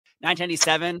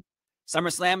1997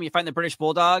 SummerSlam. You fight the British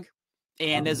Bulldog,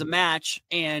 and there's a match,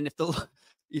 and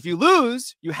if you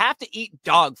lose, you have to eat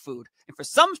dog food. And for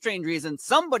some strange reason,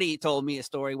 somebody told me a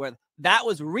story where that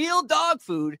was real dog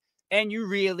food, and you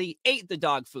really ate the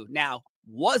dog food. Now,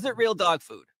 was it real dog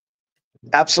food?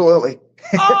 Absolutely.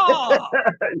 Oh,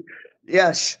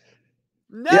 yes.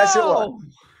 No. Yes, it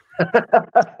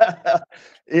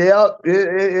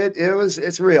was. Yeah,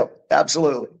 it's real.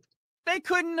 Absolutely. They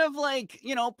couldn't have, like,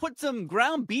 put some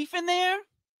ground beef in there?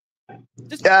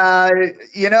 I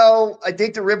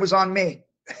think the rib was on me.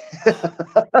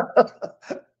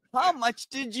 How much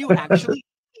did you actually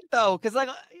eat, though? Because,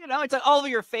 it's like all over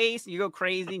your face, and you go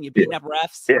crazy, and you're beating up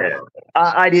refs. Yeah,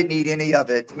 I didn't eat any of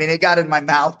it. I mean, it got in my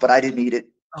mouth, but I didn't eat it.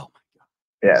 Oh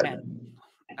my God. Yeah. Man,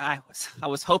 I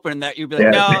was hoping that you'd be like,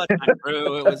 no, it's not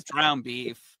true. It was ground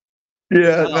beef.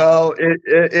 Yeah, no,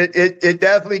 it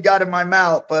definitely got in my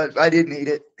mouth, but I didn't eat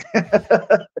it.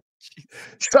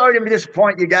 Sorry to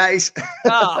disappoint you guys.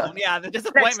 Oh, yeah, the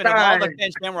disappointment of all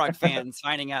the Shamrock fans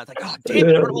finding out. It's like, oh,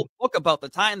 David, I wrote a whole book about the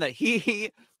time that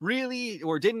he really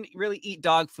or didn't really eat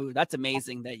dog food. That's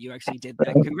amazing that you actually did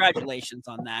that. Congratulations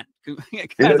on that.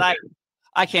 Because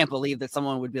I can't believe that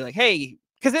someone would be like, hey,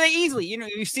 because they easily,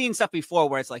 you've seen stuff before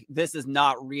where it's like, this is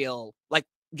not real. Like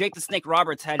Jake the Snake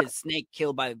Roberts had his snake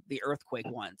killed by the earthquake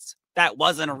once. That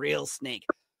wasn't a real snake.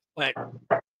 But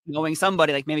knowing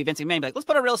somebody like maybe Vince McMahon, like, let's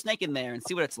put a real snake in there and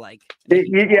see what it's like. Yeah,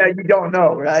 you don't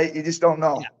know, right? You just don't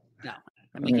know. Yeah, no,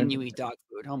 I'm making you eat dog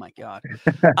food. Oh my God.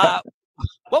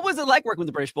 What was it like working with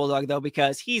the British Bulldog, though?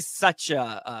 Because he's such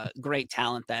a great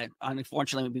talent that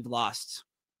unfortunately we've lost.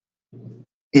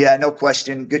 Yeah, no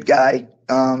question. Good guy.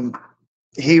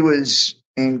 He was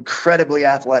incredibly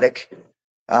athletic.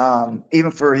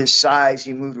 Even for his size,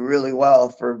 he moved really well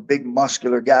for a big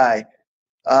muscular guy.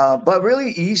 But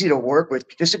really easy to work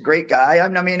with. Just a great guy. I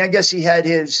mean, I guess he had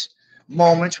his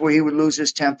moments where he would lose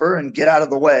his temper and get out of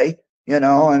the way,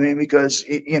 because,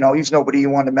 he's nobody you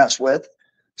want to mess with.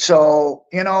 So,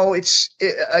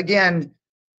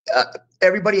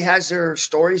 everybody has their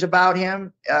stories about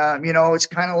him. It's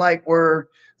kind of like where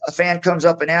a fan comes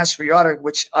up and asks for your autograph,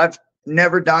 which I've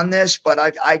never done this, but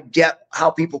I get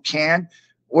how people can.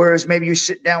 Whereas maybe you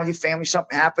sit down with your family,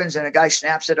 something happens, and a guy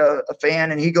snaps at a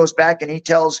fan, and he goes back and he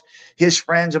tells his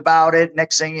friends about it.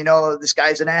 Next thing you know, this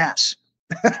guy's an ass.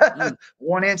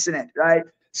 One incident, right?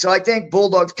 So I think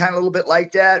Bulldog's kind of a little bit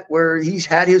like that, where he's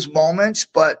had his moments,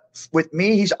 but with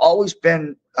me, he's always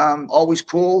been always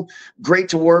cool, great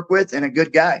to work with, and a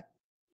good guy.